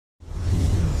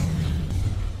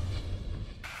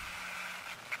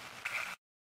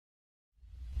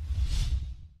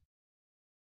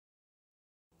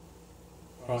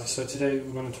Right, so today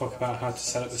we're going to talk about how to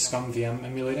set up the SCUMMVM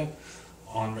Emulator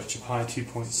on RetroPie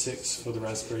 2.6 for the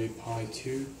Raspberry Pi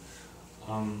 2.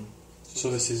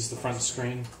 So this is the front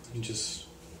screen, and just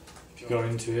if you go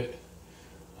into it,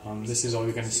 this is all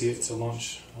you're going to see. It's a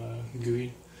launch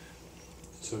GUI.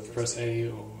 So if you press A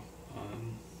or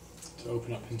to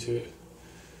open up into it,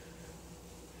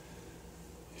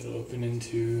 it'll open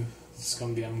into the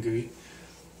SCUMMVM GUI.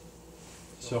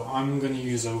 So I'm going to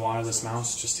use a wireless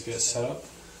mouse just to get it set up,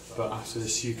 but after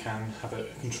this you can have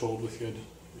it controlled with your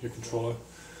controller.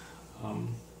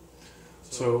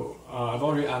 I've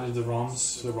already added the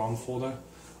ROMs to the ROM folder.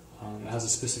 It has a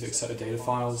specific set of data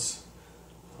files.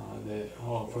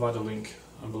 I'll provide a link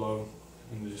below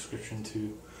in the description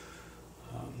to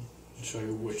show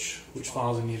you which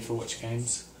files are needed for which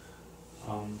games.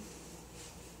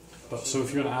 So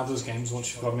if you're going to add those games,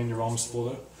 once you've got them in your ROMs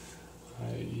folder,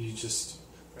 you just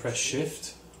press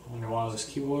Shift on your wireless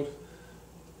keyboard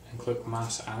and click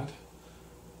Mass Add,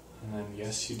 and then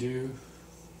yes you do.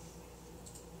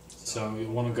 So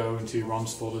you want to go into your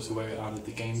ROMs folder to where you added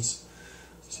the games.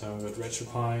 So go to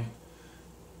RetroPie,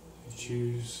 you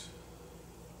choose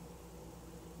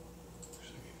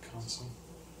console,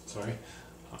 sorry,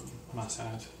 Mass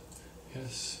Add,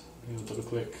 yes, you'll double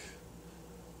click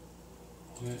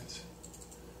on it,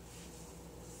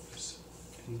 press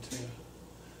Enter.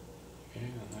 Okay,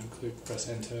 and then press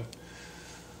Enter.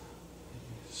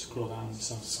 Scroll down to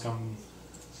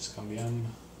SCUMMVM.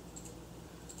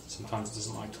 Sometimes it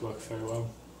doesn't like to work very well,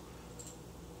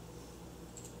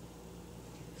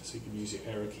 so you can use your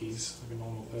arrow keys like a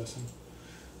normal person.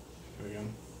 Here we go.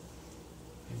 And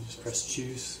you just press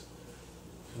Choose.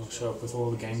 It'll show up with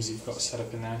all the games you've got set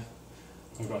up in there.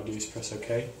 All you've got to do is press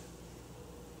OK.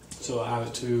 So I'll add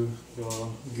it to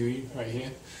your GUI right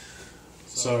here.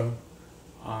 So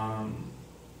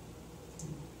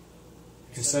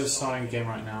instead of starting a game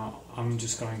right now, I'm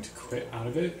just going to quit out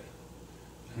of it,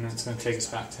 and then it's going to take us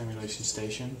back to Emulation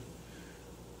Station.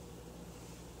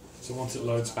 So once it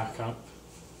loads back up,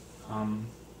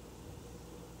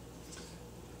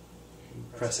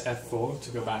 press F4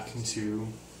 to go back into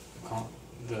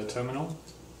the terminal,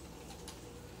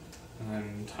 and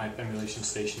then type Emulation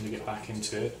Station to get back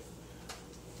into it.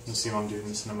 You'll see why I'm doing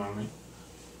this in a moment.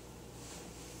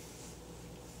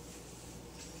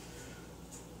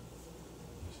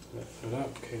 Let it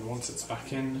up. Okay, once it's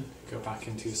back in, go back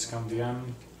into your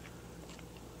SCUMMVM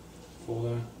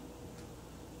folder.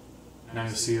 Now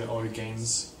you'll see that all your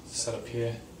games set up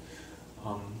here.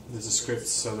 There's a script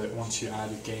so that once you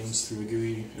add games through the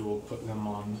GUI, it will put them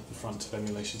on the front of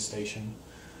Emulation Station.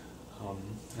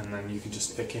 And then you can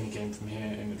just pick any game from here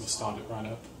and it will start it right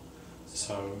up.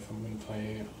 So if I'm going to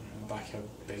play backyard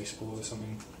baseball or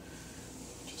something,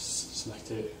 just select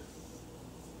it.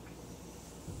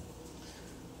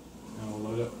 And it'll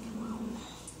load up.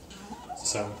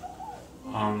 So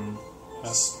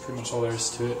that's pretty much all there is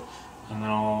to it. And then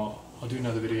I'll do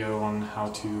another video on how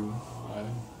to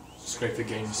scrape the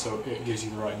games so it gives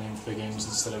you the right name for the games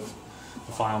instead of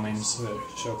the file names that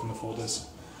show up in the folders.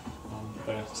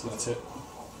 But yeah, so that's it.